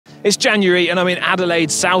It's January and I'm in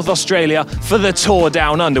Adelaide, South Australia for the Tour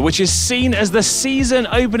Down Under, which is seen as the season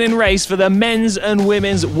opening race for the men's and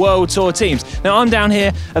women's World Tour teams. Now I'm down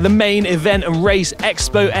here at the main event and race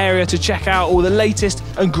expo area to check out all the latest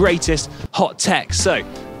and greatest hot tech. So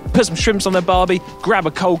put some shrimps on the barbie, grab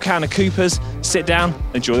a cold can of Coopers, sit down,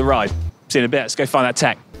 enjoy the ride. See you in a bit, let's go find that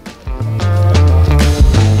tech.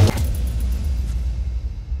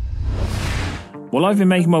 Well, I've been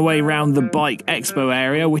making my way around the bike expo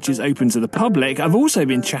area, which is open to the public. I've also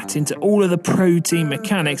been chatting to all of the pro team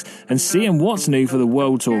mechanics and seeing what's new for the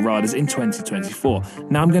World Tour riders in 2024.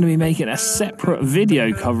 Now, I'm going to be making a separate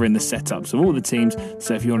video covering the setups of all the teams,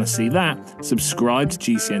 so if you want to see that, subscribe to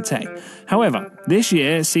GCNTech. However, this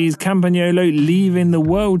year sees Campagnolo leaving the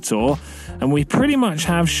World Tour, and we pretty much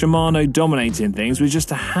have Shimano dominating things with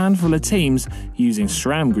just a handful of teams using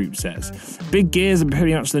SRAM group sets. Big gears are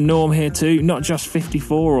pretty much the norm here too, not just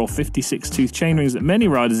 54 or 56 tooth chainrings that many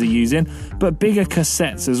riders are using, but bigger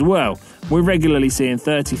cassettes as well. We're regularly seeing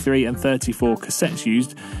 33 and 34 cassettes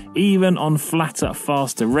used, even on flatter,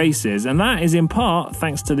 faster races, and that is in part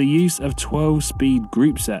thanks to the use of 12-speed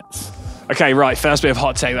group sets. Okay, right, first bit of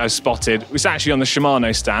hot tech that I've spotted. It's actually on the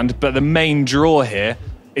Shimano stand, but the main draw here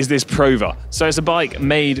is this Prova. So it's a bike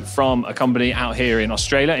made from a company out here in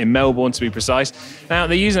Australia, in Melbourne to be precise. Now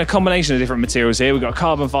they're using a combination of different materials here. We've got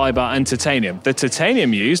carbon fiber and titanium. The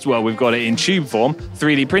titanium used, well, we've got it in tube form,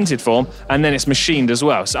 3D printed form, and then it's machined as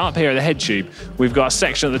well. So up here at the head tube, we've got a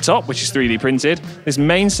section at the top, which is 3D printed. This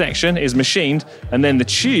main section is machined, and then the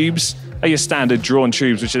tubes are your standard drawn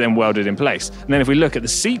tubes, which are then welded in place. And then if we look at the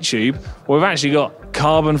seat tube, well, we've actually got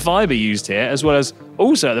carbon fiber used here, as well as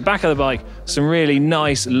also at the back of the bike, some really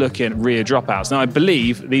nice looking rear dropouts. Now I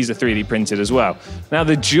believe these are 3D printed as well. Now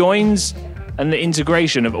the joins and the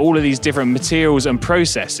integration of all of these different materials and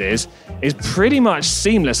processes is pretty much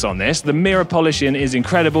seamless on this. The mirror polishing is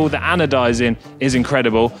incredible, the anodizing is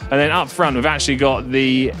incredible, and then up front we've actually got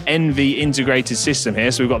the NV integrated system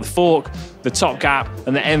here. So we've got the fork, the top cap,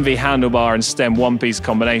 and the NV handlebar and stem one-piece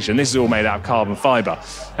combination. This is all made out of carbon fiber.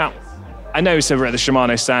 Now, I know we said we're at the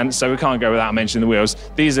Shimano stand, so we can't go without mentioning the wheels.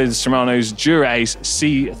 These are the Shimano's Dura Ace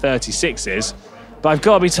C36s. But I've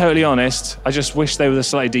got to be totally honest, I just wish they were the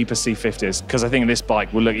slightly deeper C50s, because I think this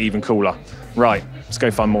bike will look even cooler. Right, let's go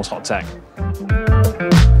find more hot tech.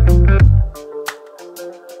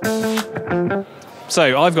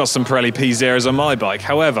 So I've got some Pirelli P0s on my bike.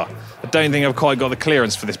 However, I don't think I've quite got the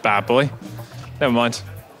clearance for this bad boy. Never mind.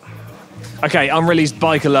 Okay, unreleased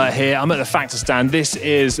bike alert here. I'm at the Factor stand. This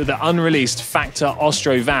is the unreleased Factor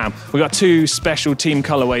Astro VAM. We've got two special team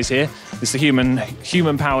colorways here. It's the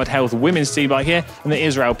human powered health women's team bike here, and the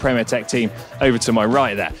Israel Premier Tech team over to my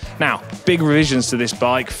right there. Now, big revisions to this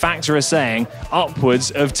bike. Factor are saying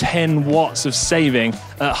upwards of 10 watts of saving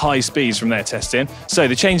at high speeds from their testing. So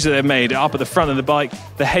the changes that they've made are up at the front of the bike.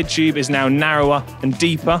 The head tube is now narrower and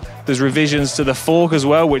deeper. There's revisions to the fork as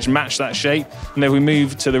well, which match that shape. And then we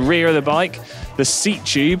move to the rear of the bike. The seat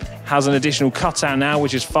tube has an additional cutout now,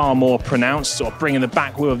 which is far more pronounced, sort of bringing the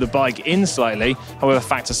back wheel of the bike in slightly. However,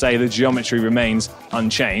 Factor say the geometry remains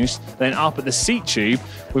unchanged. Then up at the seat tube,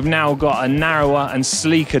 we've now got a narrower and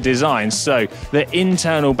sleeker design. So the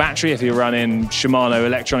internal battery, if you're running Shimano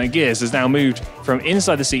electronic gears, has now moved from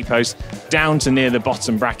inside the seat post down to near the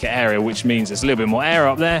bottom bracket area, which means there's a little bit more air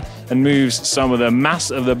up there and moves some of the mass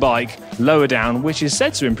of the bike lower down, which is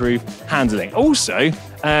said to improve handling. Also,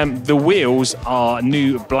 the wheels are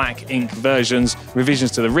new black ink versions,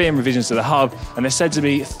 revisions to the rim, revisions to the hub, and they're said to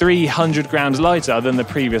be 300 grams lighter than the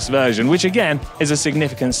previous version, which again is a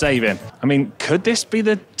significant saving. I mean, could this be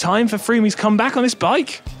the time for Frumi's comeback on this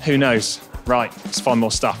bike? Who knows? Right, let's find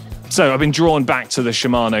more stuff. So I've been drawn back to the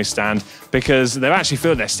Shimano stand because they've actually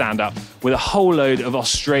filled their stand up with a whole load of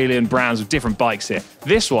Australian brands with different bikes here.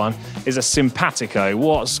 This one is a Simpatico.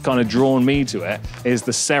 What's kind of drawn me to it is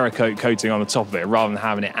the Cerakote coating on the top of it rather than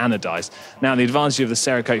having it anodized. Now, the advantage of the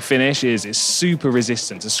Cerakote finish is it's super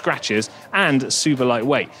resistant to scratches and super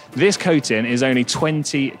lightweight. This coating is only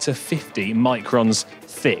 20 to 50 microns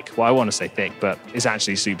thick. Well, I want to say thick, but it's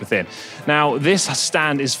actually super thin. Now, this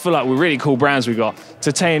stand is full up with really cool brands. We've got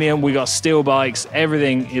titanium, we've got steel bikes,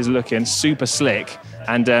 everything is looking super slick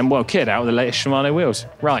and, well, kitted out with the latest Shimano wheels.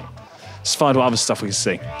 Right, let's find what other stuff we can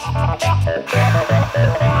see.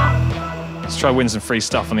 Let's try win some free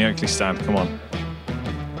stuff on the Oakley stand, come on.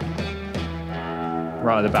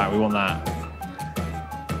 Right at the back, we want that.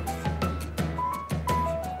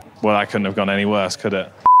 Well, that couldn't have gone any worse, could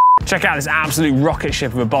it? Check out this absolute rocket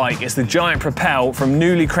ship of a bike. It's the giant Propel from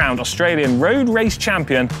newly crowned Australian road race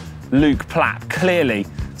champion Luke Plapp, clearly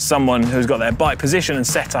someone who's got their bike position and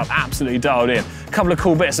set up absolutely dialed in. A couple of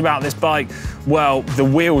cool bits about this bike. Well, the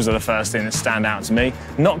wheels are the first thing that stand out to me.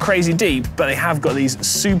 Not crazy deep, but they have got these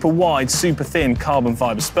super wide, super thin carbon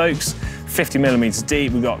fiber spokes, 50mm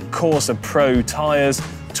deep. We've got Corsa Pro tyres,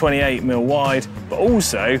 28mm wide, but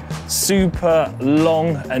also super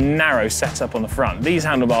long and narrow setup on the front. These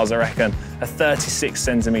handlebars, I reckon, are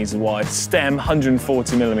 36cm wide, stem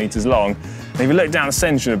 140mm long. And if you look down the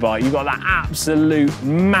centre of the bike, you've got that absolute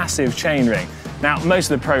massive chainring. Now, most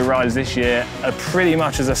of the pro riders this year are pretty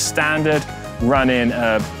much as a standard running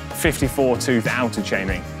a 54 tooth outer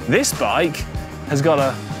chainring. This bike has got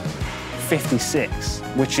a 56,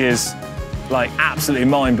 which is like absolutely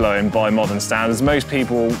mind-blowing by modern standards. Most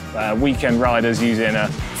people, weekend riders, using a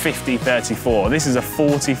 50-34. This is a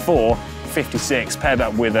 44-56 paired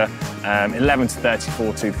up with a 11 to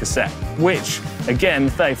 34 tooth cassette, which again,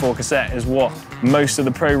 the 34 cassette is what most of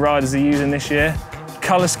the pro riders are using this year.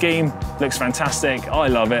 Colour scheme looks fantastic. I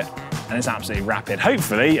love it, and it's absolutely rapid.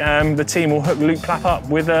 Hopefully, the team will hook Luke Plapp up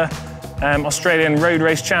with a Australian road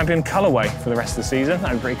race champion colourway for the rest of the season.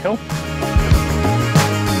 That'd be pretty cool.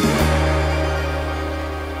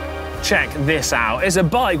 Check this out. It's a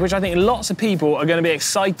bike which I think lots of people are going to be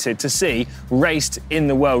excited to see raced in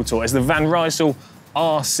the World Tour. It's the Van Rysel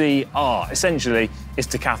RCR. Essentially, it's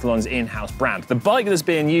Decathlon's in-house brand. The bike that's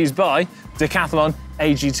being used by Decathlon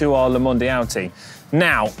AG2R Le Mondial team.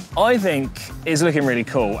 Now, I think it's looking really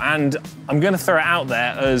cool, and I'm going to throw it out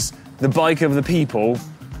there as the bike of the people,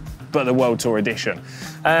 but the World Tour edition.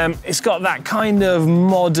 It's got that kind of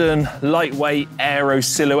modern, lightweight aero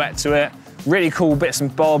silhouette to it. Really cool bits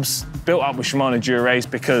and bobs, built up with Shimano Dura-Ace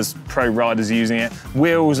because pro riders are using it.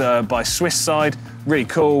 Wheels are by Swiss side, really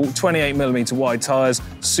cool. 28mm wide tyres,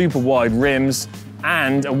 super wide rims,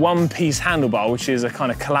 and a one-piece handlebar, which is a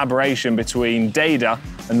kind of collaboration between Dada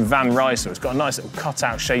and Van Rysel. It's got a nice little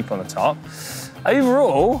cutout shape on the top.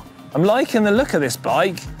 Overall, I'm liking the look of this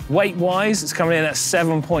bike. Weight-wise, it's coming in at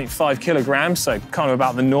 7.5 kilograms, so kind of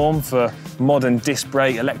about the norm for modern disc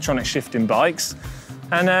brake, electronic shifting bikes.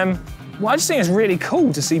 And well, I just think it's really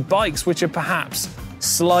cool to see bikes which are perhaps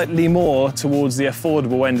slightly more towards the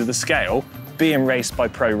affordable end of the scale being raced by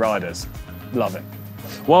pro riders. Love it.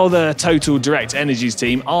 While the Total Direct Energies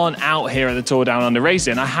team aren't out here at the Tour Down Under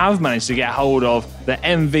racing, I have managed to get hold of the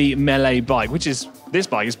MV Melee bike, which is, this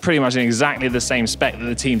bike is pretty much in exactly the same spec that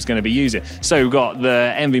the team's going to be using. So we've got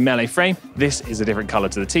the MV Melee frame. This is a different color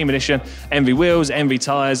to the team edition. MV wheels, MV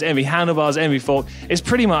tires, MV handlebars, MV fork. It's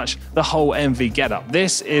pretty much the whole MV getup.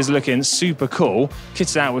 This is looking super cool,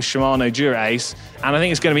 kitted out with Shimano Dura-Ace, and I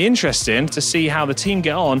think it's going to be interesting to see how the team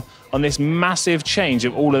get on this massive change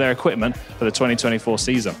of all of their equipment for the 2024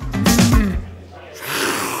 season.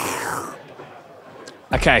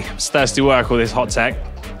 Okay, it's thirsty work, all this hot tech.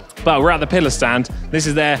 But we're at the pillar stand. This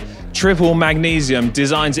is their triple magnesium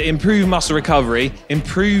designed to improve muscle recovery,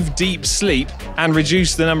 improve deep sleep, and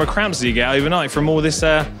reduce the number of cramps that you get overnight from all this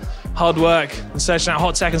hard work and searching out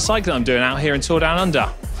hot tech and cycling I'm doing out here in Tour Down Under.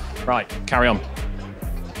 Right, carry on.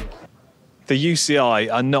 The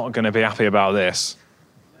UCI are not going to be happy about this.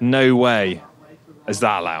 No way is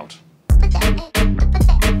that allowed.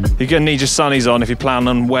 You're going to need your sunnies on if you plan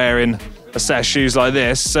on wearing a set of shoes like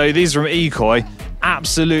this. So these are from Ekoi.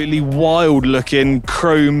 Absolutely wild looking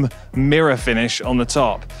chrome mirror finish on the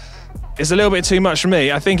top. It's a little bit too much for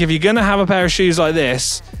me. I think if you're going to have a pair of shoes like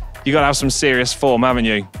this, you got to have some serious form, haven't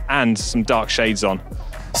you? And some dark shades on.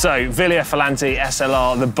 So, Wilier Filante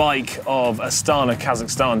SLR, the bike of Astana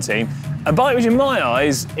Kazakhstan team. A bike which in my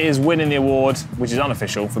eyes is winning the award, which is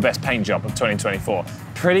unofficial, for best paint job of 2024.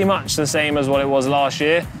 Pretty much the same as what it was last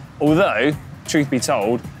year, although, truth be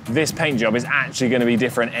told, this paint job is actually going to be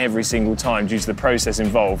different every single time due to the process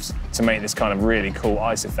involved to make this kind of really cool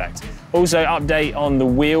ice effect. Also, update on the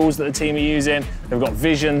wheels that the team are using. They've got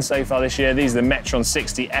Vision so far this year. These are the Metron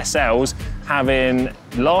 60 SLs, having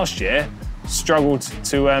last year struggled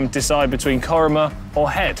to decide between Corima or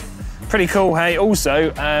Head. Pretty cool, hey?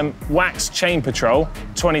 Also, Wax Chain Patrol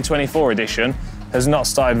 2024 edition has not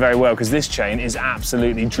started very well because this chain is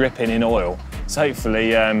absolutely dripping in oil. So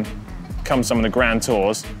hopefully, come some of the Grand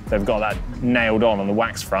Tours, they've got that nailed on the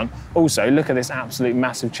wax front. Also, look at this absolute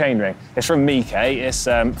massive chainring. It's from Miike, it's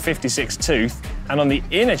 56 tooth, and on the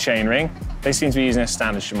inner chainring, they seem to be using a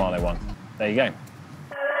standard Shimano one. There you go.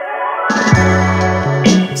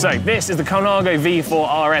 So this is the Colnago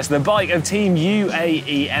V4RS, the bike of Team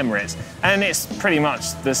UAE Emirates, and it's pretty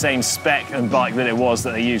much the same spec and bike that it was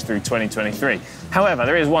that they used through 2023. However,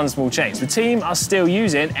 there is one small change. The team are still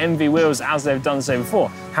using NV wheels as they've done so before.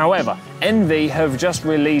 However, NV have just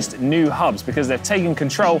released new hubs because they've taken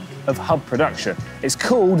control of hub production. It's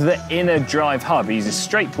called the Inner Drive Hub. It uses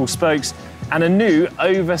straight pull spokes and a new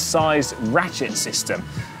oversized ratchet system.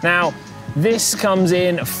 Now, this comes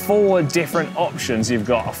in 4 different options. You've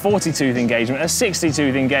got a 40-tooth engagement, a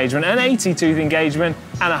 60-tooth engagement, an 80-tooth engagement,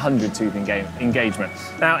 and a 100-tooth engagement.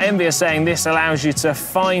 Now, NV are saying this allows you to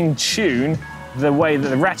fine-tune the way that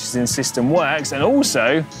the ratcheting system works and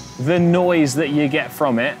also the noise that you get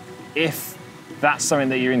from it, if that's something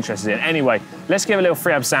that you're interested in. Anyway, let's give a little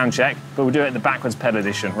freehab sound check, but we'll do it in the backwards pedal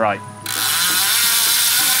edition. Right.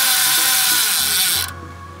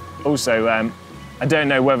 Also, I don't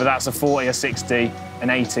know whether that's a 40, a 60,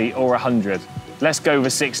 an 80, or a 100. Let's go with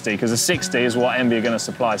a 60, because a 60 is what NV are going to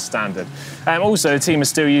supply as standard. Also, the team is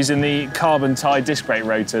still using the carbon-tied disc brake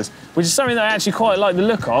rotors, which is something that I actually quite like the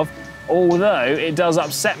look of, although it does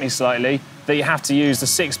upset me slightly that you have to use the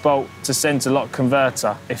 6-bolt to center lock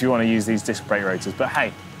converter if you want to use these disc brake rotors. But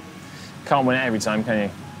hey, can't win it every time, can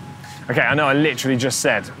you? Okay, I know I literally just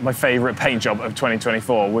said my favourite paint job of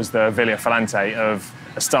 2024 was the Wilier Filante of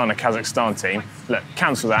Astana Kazakhstan team. Look,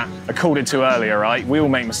 cancel that. I called it too early, all right? We all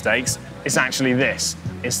make mistakes. It's actually this.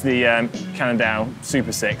 It's the Canondale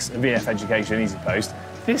SuperSix VF Education Easy Post.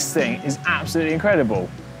 This thing is absolutely incredible.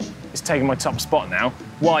 It's taking my top spot now.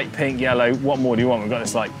 White, pink, yellow, what more do you want? We've got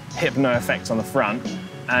this like hypno effect on the front.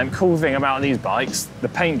 Cool thing about these bikes, the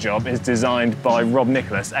paint job is designed by Rob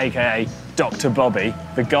Nicholas, AKA Dr. Bobby,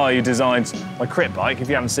 the guy who designed my crit bike. If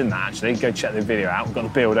you haven't seen that actually, go check the video out. We've got the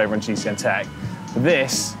build over on GCNTech. But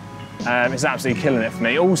this is absolutely killing it for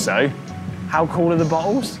me. Also, how cool are the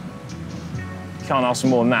bottles? Can't ask for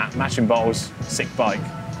more than that. Matching bottles, sick bike,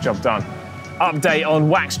 job done. Update on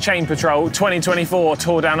Wax Chain Patrol 2024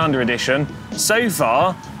 Tour Down Under edition. So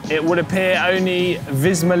far, it would appear only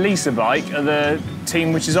Visma Lease bike are the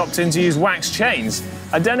team which is opting to use wax chains.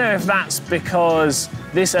 I don't know if that's because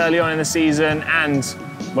this early on in the season and,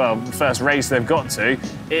 well, the first race they've got to,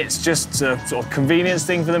 it's just a sort of convenience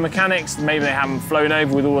thing for the mechanics. Maybe they haven't flown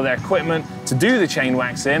over with all of their equipment to do the chain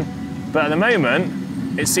waxing. But at the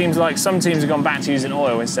moment, it seems like some teams have gone back to using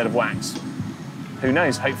oil instead of wax. Who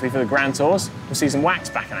knows, hopefully for the Grand Tours, we'll see some wax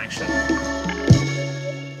back in action.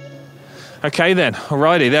 Okay then,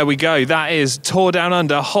 alrighty, there we go. That is Tour Down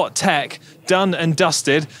Under Hot Tech, done and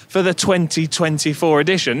dusted for the 2024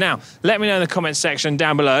 edition. Now, let me know in the comments section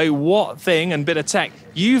down below what thing and bit of tech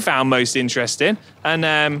you found most interesting,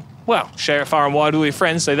 and well, share it far and wide with your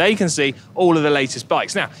friends so they can see all of the latest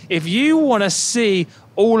bikes. Now, if you want to see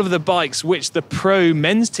all of the bikes which the pro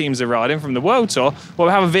men's teams are riding from the World Tour, well, we'll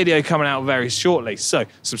have a video coming out very shortly. So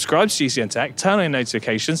subscribe to GCNTech, turn on your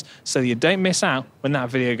notifications so that you don't miss out when that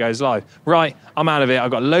video goes live. Right, I'm out of it.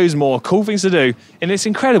 I've got loads more cool things to do in this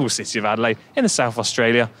incredible city of Adelaide in the South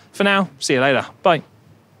Australia. For now, see you later. Bye.